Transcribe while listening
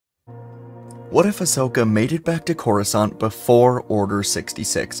What if Ahsoka made it back to Coruscant before Order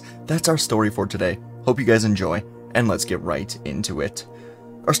 66? That's our story for today. Hope you guys enjoy, and let's get right into it.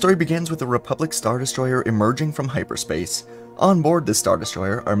 Our story begins with a Republic Star Destroyer emerging from hyperspace. On board this Star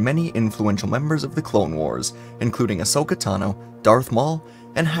Destroyer are many influential members of the Clone Wars, including Ahsoka Tano, Darth Maul,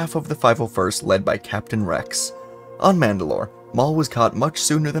 and half of the 501st led by Captain Rex. On Mandalore, Maul was caught much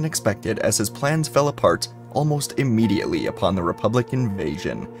sooner than expected as his plans fell apart almost immediately upon the Republic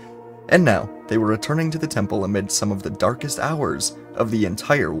invasion. And now, they were returning to the temple amid some of the darkest hours of the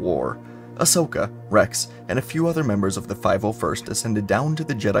entire war. Ahsoka, Rex, and a few other members of the 501st ascended down to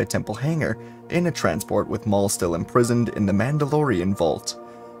the Jedi Temple hangar in a transport with Maul still imprisoned in the Mandalorian vault.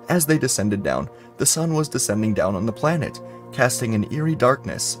 As they descended down, the sun was descending down on the planet, casting an eerie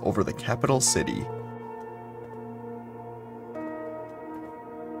darkness over the capital city.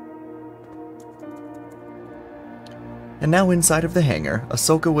 And now inside of the hangar,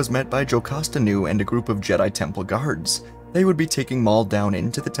 Ahsoka was met by Jocasta Nu and a group of Jedi Temple guards. They would be taking Maul down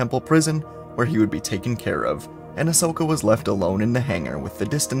into the Temple prison, where he would be taken care of, and Ahsoka was left alone in the hangar with the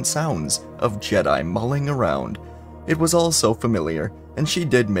distant sounds of Jedi mulling around. It was all so familiar, and she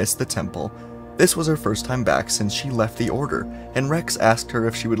did miss the Temple. This was her first time back since she left the Order, and Rex asked her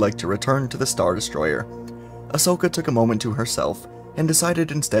if she would like to return to the Star Destroyer. Ahsoka took a moment to herself, and decided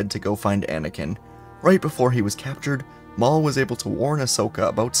instead to go find Anakin. Right before he was captured, Maul was able to warn Ahsoka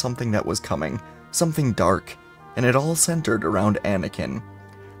about something that was coming, something dark, and it all centered around Anakin.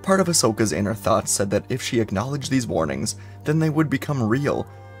 Part of Ahsoka's inner thoughts said that if she acknowledged these warnings, then they would become real,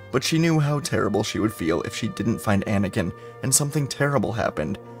 but she knew how terrible she would feel if she didn't find Anakin and something terrible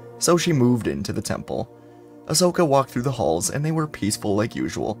happened, so she moved into the temple. Ahsoka walked through the halls and they were peaceful like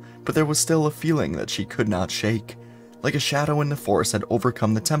usual, but there was still a feeling that she could not shake. Like a shadow in the Force had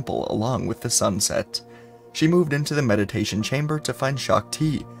overcome the temple along with the sunset. She moved into the meditation chamber to find Shaak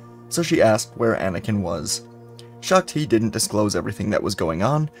Ti, so she asked where Anakin was. Shaak Ti didn't disclose everything that was going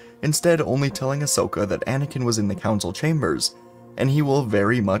on, instead only telling Ahsoka that Anakin was in the council chambers, and he will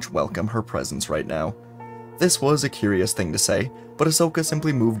very much welcome her presence right now. This was a curious thing to say, but Ahsoka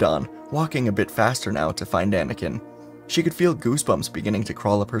simply moved on, walking a bit faster now to find Anakin. She could feel goosebumps beginning to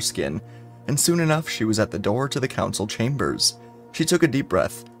crawl up her skin, and soon enough she was at the door to the council chambers. She took a deep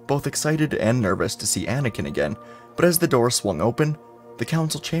breath, both excited and nervous to see Anakin again, but as the door swung open, the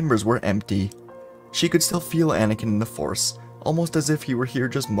council chambers were empty. She could still feel Anakin in the Force, almost as if he were here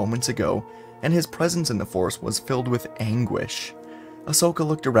just moments ago, and his presence in the Force was filled with anguish. Ahsoka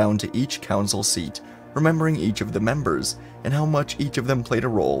looked around to each council seat, remembering each of the members, and how much each of them played a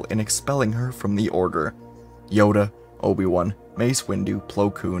role in expelling her from the Order. Yoda, Obi-Wan, Mace Windu,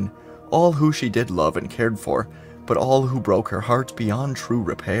 Plo Koon, all who she did love and cared for, but all who broke her heart beyond true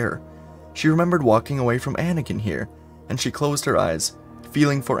repair. She remembered walking away from Anakin here, and she closed her eyes,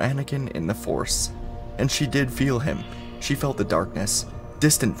 feeling for Anakin in the Force. And she did feel him. She felt the darkness,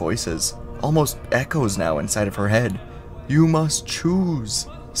 distant voices, almost echoes now inside of her head. "You must choose!"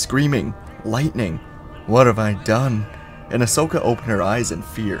 Screaming, lightning. What have I done? And Ahsoka opened her eyes in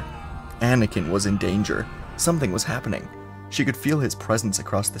fear. Anakin was in danger. Something was happening. She could feel his presence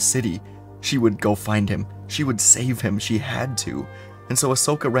across the city. She would go find him. She would save him. She had to. And so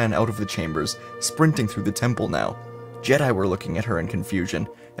Ahsoka ran out of the chambers, sprinting through the temple now. Jedi were looking at her in confusion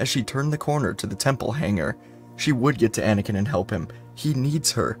as she turned the corner to the temple hangar. She would get to Anakin and help him. He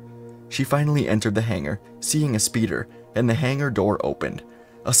needs her. She finally entered the hangar, seeing a speeder, and the hangar door opened.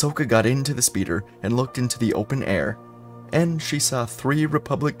 Ahsoka got into the speeder and looked into the open air, and she saw 3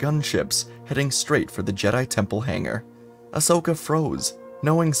 Republic gunships heading straight for the Jedi Temple hangar. Ahsoka froze,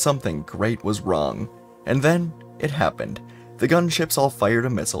 knowing something great was wrong. And then, it happened. The gunships all fired a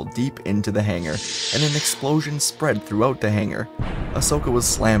missile deep into the hangar, and an explosion spread throughout the hangar. Ahsoka was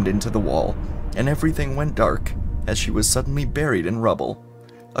slammed into the wall, and everything went dark, as she was suddenly buried in rubble.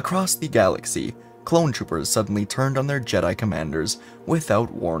 Across the galaxy, clone troopers suddenly turned on their Jedi commanders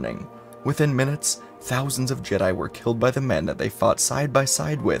without warning. Within minutes, thousands of Jedi were killed by the men that they fought side by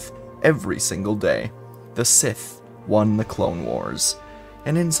side with every single day. The Sith won the Clone Wars.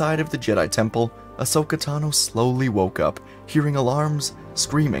 And inside of the Jedi Temple, Ahsoka Tano slowly woke up, hearing alarms,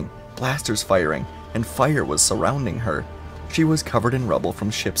 screaming, blasters firing, and fire was surrounding her. She was covered in rubble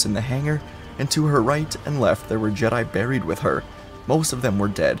from ships in the hangar, and to her right and left there were Jedi buried with her. Most of them were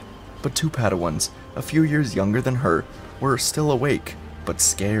dead, but 2 Padawans, a few years younger than her, were still awake, but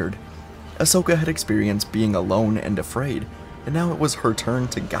scared. Ahsoka had experienced being alone and afraid, and now it was her turn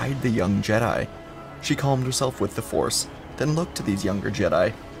to guide the young Jedi. She calmed herself with the Force, then looked to these younger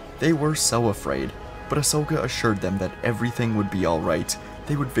Jedi. They were so afraid, but Ahsoka assured them that everything would be alright.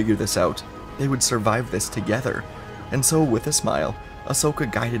 They would figure this out. They would survive this together. And so, with a smile,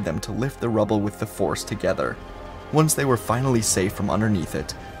 Ahsoka guided them to lift the rubble with the Force together. Once they were finally safe from underneath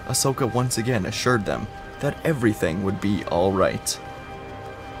it, Ahsoka once again assured them that everything would be alright.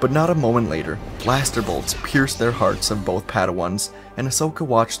 But not a moment later, blaster bolts pierced their hearts of both Padawans, and Ahsoka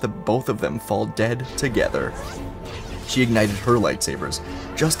watched both of them fall dead together. She ignited her lightsabers,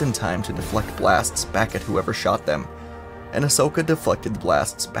 just in time to deflect blasts back at whoever shot them, and Ahsoka deflected the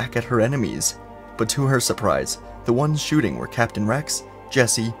blasts back at her enemies. But to her surprise, the ones shooting were Captain Rex,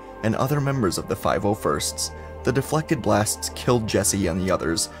 Jesse, and other members of the 501sts. The deflected blasts killed Jesse and the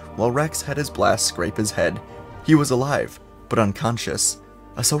others, while Rex had his blast scrape his head. He was alive, but unconscious.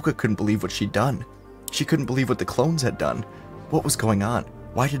 Ahsoka couldn't believe what she'd done. She couldn't believe what the clones had done. What was going on?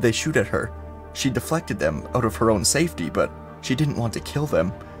 Why did they shoot at her? She deflected them out of her own safety, but she didn't want to kill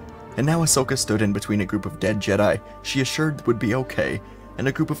them. And now Ahsoka stood in between a group of dead Jedi she assured would be okay, and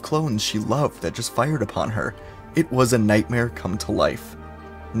a group of clones she loved that just fired upon her. It was a nightmare come to life.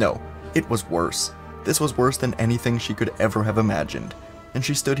 No, it was worse. This was worse than anything she could ever have imagined, and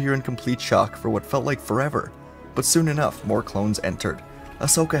she stood here in complete shock for what felt like forever. But soon enough, more clones entered.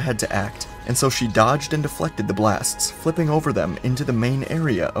 Ahsoka had to act, and so she dodged and deflected the blasts, flipping over them into the main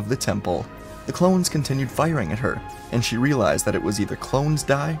area of the temple. The clones continued firing at her, and she realized that it was either clones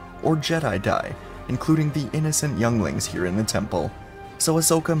die or Jedi die, including the innocent younglings here in the temple. So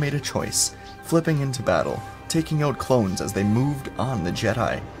Ahsoka made a choice, flipping into battle, taking out clones as they moved on the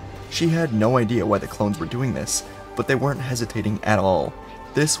Jedi. She had no idea why the clones were doing this, but they weren't hesitating at all.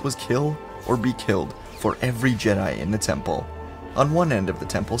 This was kill or be killed for every Jedi in the temple. On one end of the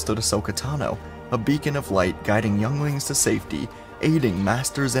temple stood Ahsoka Tano, a beacon of light guiding younglings to safety, aiding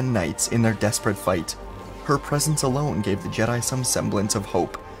masters and knights in their desperate fight. Her presence alone gave the Jedi some semblance of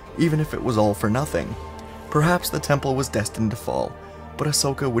hope, even if it was all for nothing. Perhaps the temple was destined to fall, but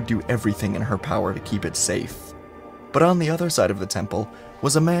Ahsoka would do everything in her power to keep it safe. But on the other side of the temple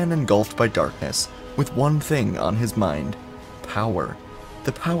was a man engulfed by darkness, with one thing on his mind: power.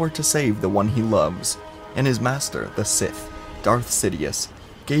 The power to save the one he loves, and his master, the Sith, Darth Sidious,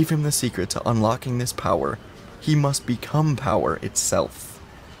 gave him the secret to unlocking this power. He must become power itself,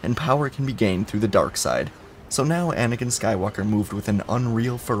 and power can be gained through the dark side. So now Anakin Skywalker moved with an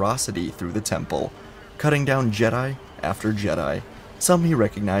unreal ferocity through the temple, cutting down Jedi after Jedi. Some he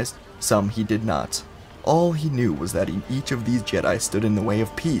recognized, some he did not. All he knew was that each of these Jedi stood in the way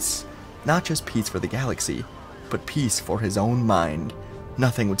of peace, not just peace for the galaxy, but peace for his own mind.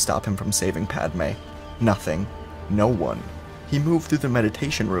 Nothing would stop him from saving Padme. Nothing. No one. He moved through the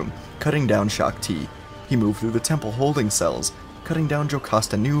meditation room, cutting down Shaak Ti. He moved through the temple holding cells, cutting down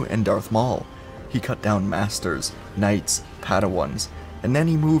Jocasta Nu and Darth Maul. He cut down masters, knights, Padawans, and then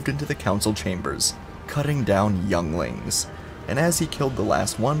he moved into the council chambers, cutting down younglings. And as he killed the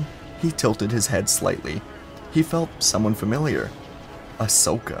last one, he tilted his head slightly. He felt someone familiar.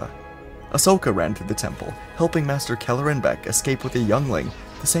 Ahsoka. Ahsoka ran through the temple, helping Master Kelleran Beck escape with a youngling,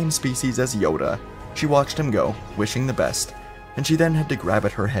 the same species as Yoda. She watched him go, wishing the best, and she then had to grab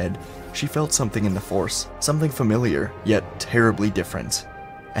at her head. She felt something in the Force, something familiar, yet terribly different.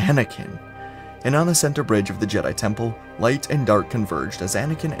 Anakin. And on the center bridge of the Jedi Temple, light and dark converged as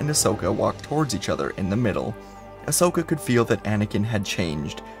Anakin and Ahsoka walked towards each other in the middle. Ahsoka could feel that Anakin had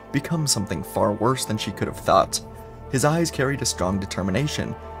changed, become something far worse than she could have thought. His eyes carried a strong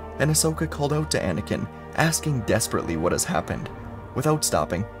determination, and Ahsoka called out to Anakin, asking desperately what has happened. Without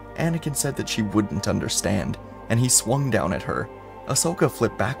stopping, Anakin said that she wouldn't understand, and he swung down at her. Ahsoka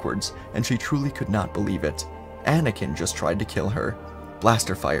flipped backwards, and she truly could not believe it. Anakin just tried to kill her.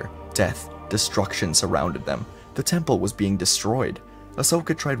 Blaster fire, death, destruction surrounded them. The temple was being destroyed.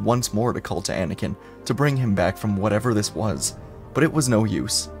 Ahsoka tried once more to call to Anakin, to bring him back from whatever this was, but it was no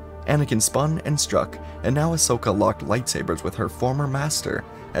use. Anakin spun and struck, and now Ahsoka locked lightsabers with her former master,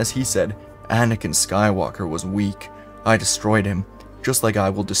 as he said, "Anakin Skywalker was weak. I destroyed him, just like I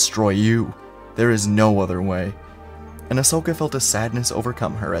will destroy you. There is no other way." And Ahsoka felt a sadness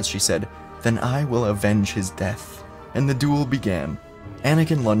overcome her as she said, "Then I will avenge his death." And the duel began.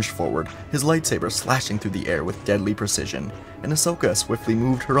 Anakin lunged forward, his lightsaber slashing through the air with deadly precision, and Ahsoka swiftly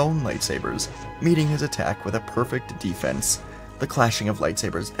moved her own lightsabers, meeting his attack with a perfect defense. The clashing of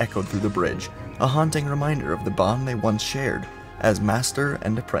lightsabers echoed through the bridge, a haunting reminder of the bond they once shared, as master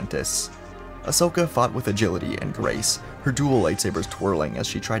and apprentice. Ahsoka fought with agility and grace, her dual lightsabers twirling as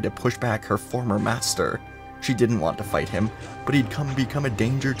she tried to push back her former master. She didn't want to fight him, but he'd become a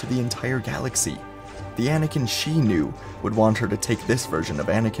danger to the entire galaxy. The Anakin she knew would want her to take this version of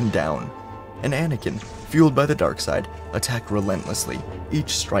Anakin down. And Anakin, fueled by the dark side, attacked relentlessly,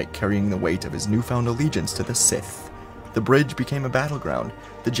 each strike carrying the weight of his newfound allegiance to the Sith. The bridge became a battleground,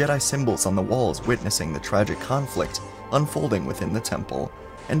 the Jedi symbols on the walls witnessing the tragic conflict, unfolding within the temple,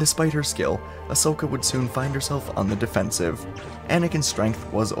 and despite her skill, Ahsoka would soon find herself on the defensive. Anakin's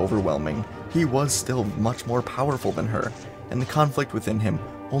strength was overwhelming. He was still much more powerful than her, and the conflict within him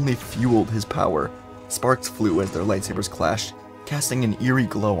only fueled his power. Sparks flew as their lightsabers clashed, casting an eerie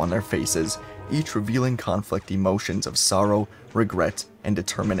glow on their faces, each revealing conflict emotions of sorrow, regret, and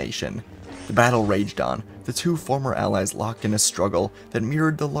determination. The battle raged on, the two former allies locked in a struggle that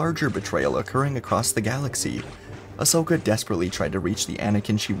mirrored the larger betrayal occurring across the galaxy. Ahsoka desperately tried to reach the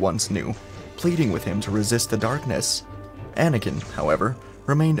Anakin she once knew, pleading with him to resist the darkness. Anakin, however,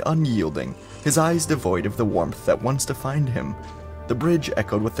 remained unyielding, his eyes devoid of the warmth that once defined him. The bridge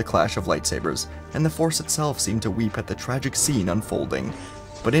echoed with the clash of lightsabers, and the Force itself seemed to weep at the tragic scene unfolding.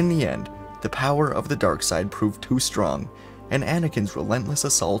 But in the end, the power of the dark side proved too strong, and Anakin's relentless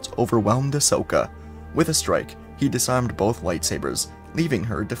assault overwhelmed Ahsoka. With a strike, he disarmed both lightsabers, leaving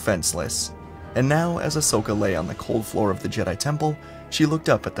her defenseless. And now, as Ahsoka lay on the cold floor of the Jedi Temple, she looked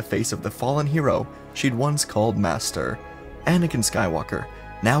up at the face of the fallen hero she'd once called Master. Anakin Skywalker,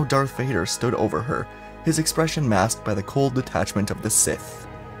 now Darth Vader, stood over her, his expression masked by the cold detachment of the Sith.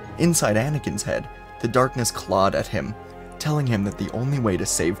 Inside Anakin's head, the darkness clawed at him, telling him that the only way to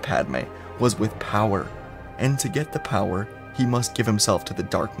save Padme was with power, and to get the power, he must give himself to the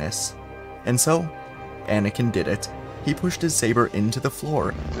darkness. And so, Anakin did it. He pushed his saber into the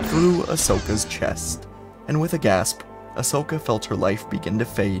floor, through Ahsoka's chest. And with a gasp, Ahsoka felt her life begin to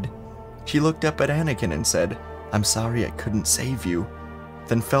fade. She looked up at Anakin and said, "I'm sorry I couldn't save you,"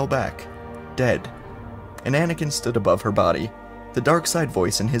 then fell back, dead. And Anakin stood above her body. The dark side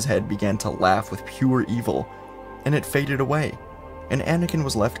voice in his head began to laugh with pure evil, and it faded away, and Anakin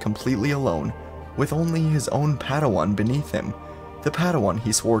was left completely alone, with only his own Padawan beneath him, the Padawan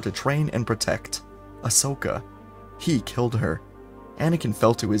he swore to train and protect, Ahsoka. He killed her. Anakin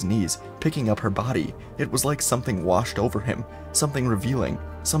fell to his knees, picking up her body. It was like something washed over him, something revealing,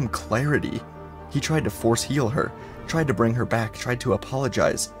 some clarity. He tried to force heal her, tried to bring her back, tried to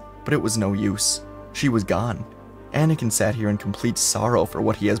apologize, but it was no use. She was gone. Anakin sat here in complete sorrow for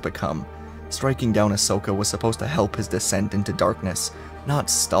what he has become. Striking down Ahsoka was supposed to help his descent into darkness, not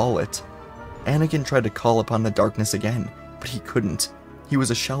stall it. Anakin tried to call upon the darkness again, but he couldn't. He was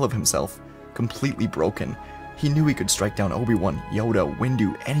a shell of himself, completely broken. He knew he could strike down Obi-Wan, Yoda,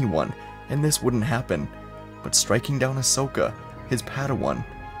 Windu, anyone, and this wouldn't happen. But striking down Ahsoka, his Padawan,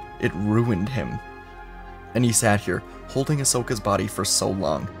 it ruined him. And he sat here, holding Ahsoka's body for so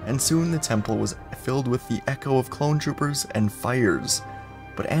long, and soon the temple was filled with the echo of clone troopers and fires.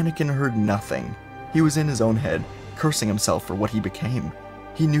 But Anakin heard nothing. He was in his own head, cursing himself for what he became.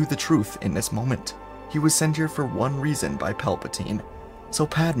 He knew the truth in this moment. He was sent here for one reason by Palpatine, so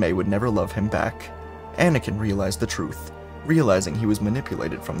Padme would never love him back. Anakin realized the truth, realizing he was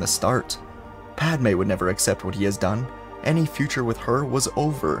manipulated from the start. Padme would never accept what he has done. Any future with her was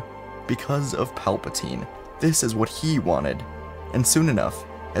over, because of Palpatine. This is what he wanted. And soon enough,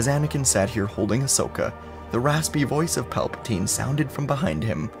 as Anakin sat here holding Ahsoka, the raspy voice of Palpatine sounded from behind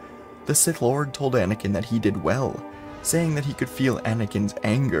him. The Sith Lord told Anakin that he did well, saying that he could feel Anakin's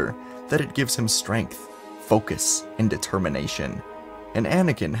anger, that it gives him strength, focus, and determination. And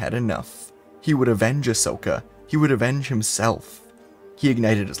Anakin had enough. He would avenge Ahsoka. He would avenge himself. He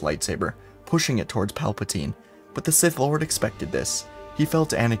ignited his lightsaber, pushing it towards Palpatine, but the Sith Lord expected this. He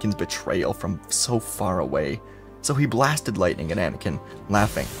felt Anakin's betrayal from so far away, so he blasted lightning at Anakin,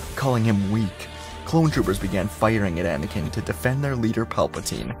 laughing, calling him weak. Clone troopers began firing at Anakin to defend their leader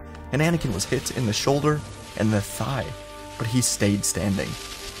Palpatine, and Anakin was hit in the shoulder and the thigh, but he stayed standing.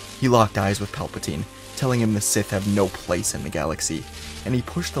 He locked eyes with Palpatine, telling him the Sith have no place in the galaxy, and he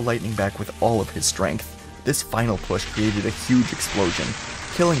pushed the lightning back with all of his strength. This final push created a huge explosion,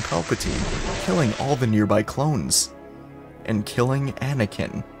 killing Palpatine, killing all the nearby clones, and killing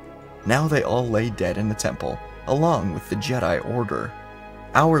Anakin. Now they all lay dead in the temple, along with the Jedi Order.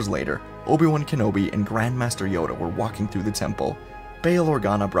 Hours later, Obi-Wan Kenobi and Grandmaster Yoda were walking through the temple. Bail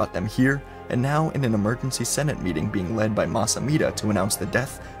Organa brought them here, and now in an emergency Senate meeting being led by Mas Amedda to announce the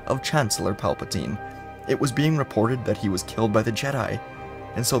death of Chancellor Palpatine. It was being reported that he was killed by the Jedi,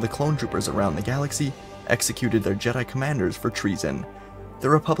 and so the clone troopers around the galaxy executed their Jedi commanders for treason. The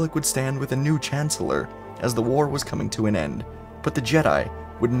Republic would stand with a new Chancellor, as the war was coming to an end, but the Jedi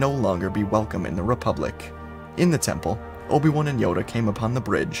would no longer be welcome in the Republic. In the temple, Obi-Wan and Yoda came upon the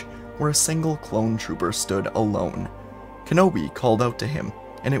bridge, where a single clone trooper stood alone. Kenobi called out to him,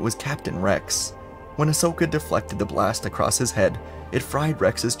 and it was Captain Rex. When Ahsoka deflected the blast across his head, it fried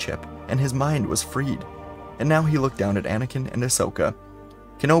Rex's chip, and his mind was freed. And now he looked down at Anakin and Ahsoka.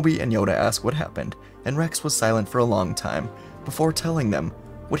 Kenobi and Yoda asked what happened, and Rex was silent for a long time, before telling them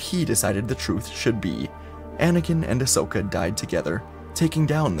what he decided the truth should be. Anakin and Ahsoka died together, taking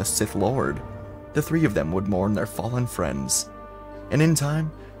down the Sith Lord. The three of them would mourn their fallen friends. And in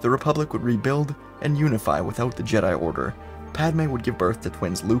time, the Republic would rebuild and unify without the Jedi Order. Padme would give birth to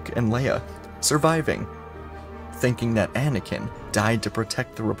twins Luke and Leia, surviving, thinking that Anakin died to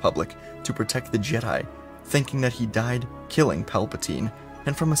protect the Republic, to protect the Jedi, thinking that he died killing Palpatine,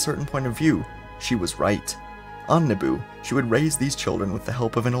 and from a certain point of view, she was right. On Naboo, she would raise these children with the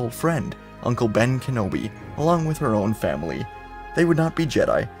help of an old friend, Uncle Ben Kenobi, along with her own family. They would not be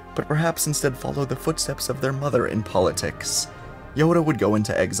Jedi, but perhaps instead follow the footsteps of their mother in politics. Yoda would go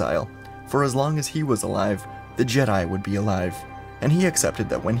into exile. For as long as he was alive, the Jedi would be alive, and he accepted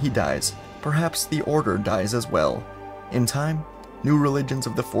that when he dies, perhaps the Order dies as well. In time, new religions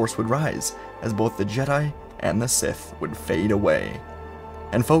of the Force would rise, as both the Jedi and the Sith would fade away.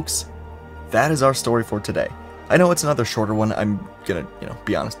 And folks, that is our story for today. I know it's another shorter one. I'm gonna,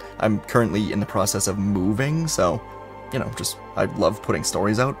 be honest. I'm currently in the process of moving, so, I love putting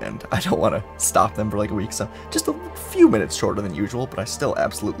stories out, and I don't want to stop them for like a week, so just a few minutes shorter than usual, but I still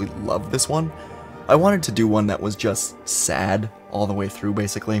absolutely love this one. I wanted to do one that was just sad all the way through,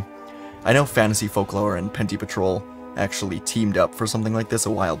 basically. I know Fantasy Folklore and Penty Patrol actually teamed up for something like this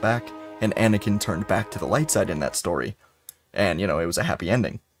a while back, and Anakin turned back to the light side in that story, and, it was a happy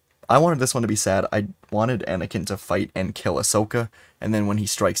ending. I wanted this one to be sad. I wanted Anakin to fight and kill Ahsoka, and then when he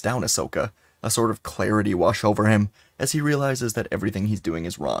strikes down Ahsoka, a sort of clarity wash over him as he realizes that everything he's doing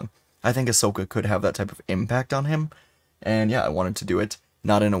is wrong. I think Ahsoka could have that type of impact on him, and yeah, I wanted to do it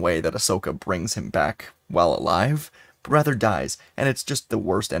not in a way that Ahsoka brings him back while alive, but rather dies, and it's just the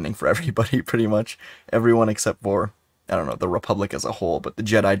worst ending for everybody, pretty much. Everyone except for, I don't know, the Republic as a whole, but the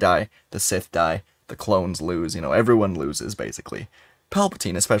Jedi die, the Sith die, the clones lose, everyone loses, basically.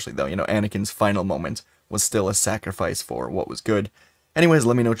 Palpatine especially, though, Anakin's final moment was still a sacrifice for what was good. Anyways,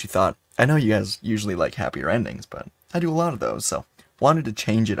 let me know what you thought. I know you guys usually like happier endings, but I do a lot of those, so wanted to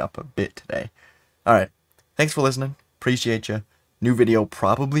change it up a bit today. Alright, thanks for listening. Appreciate you. New video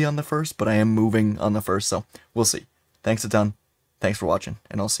probably on the 1st, but I am moving on the 1st, so we'll see. Thanks a ton. Thanks for watching,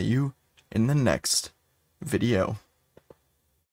 and I'll see you in the next video.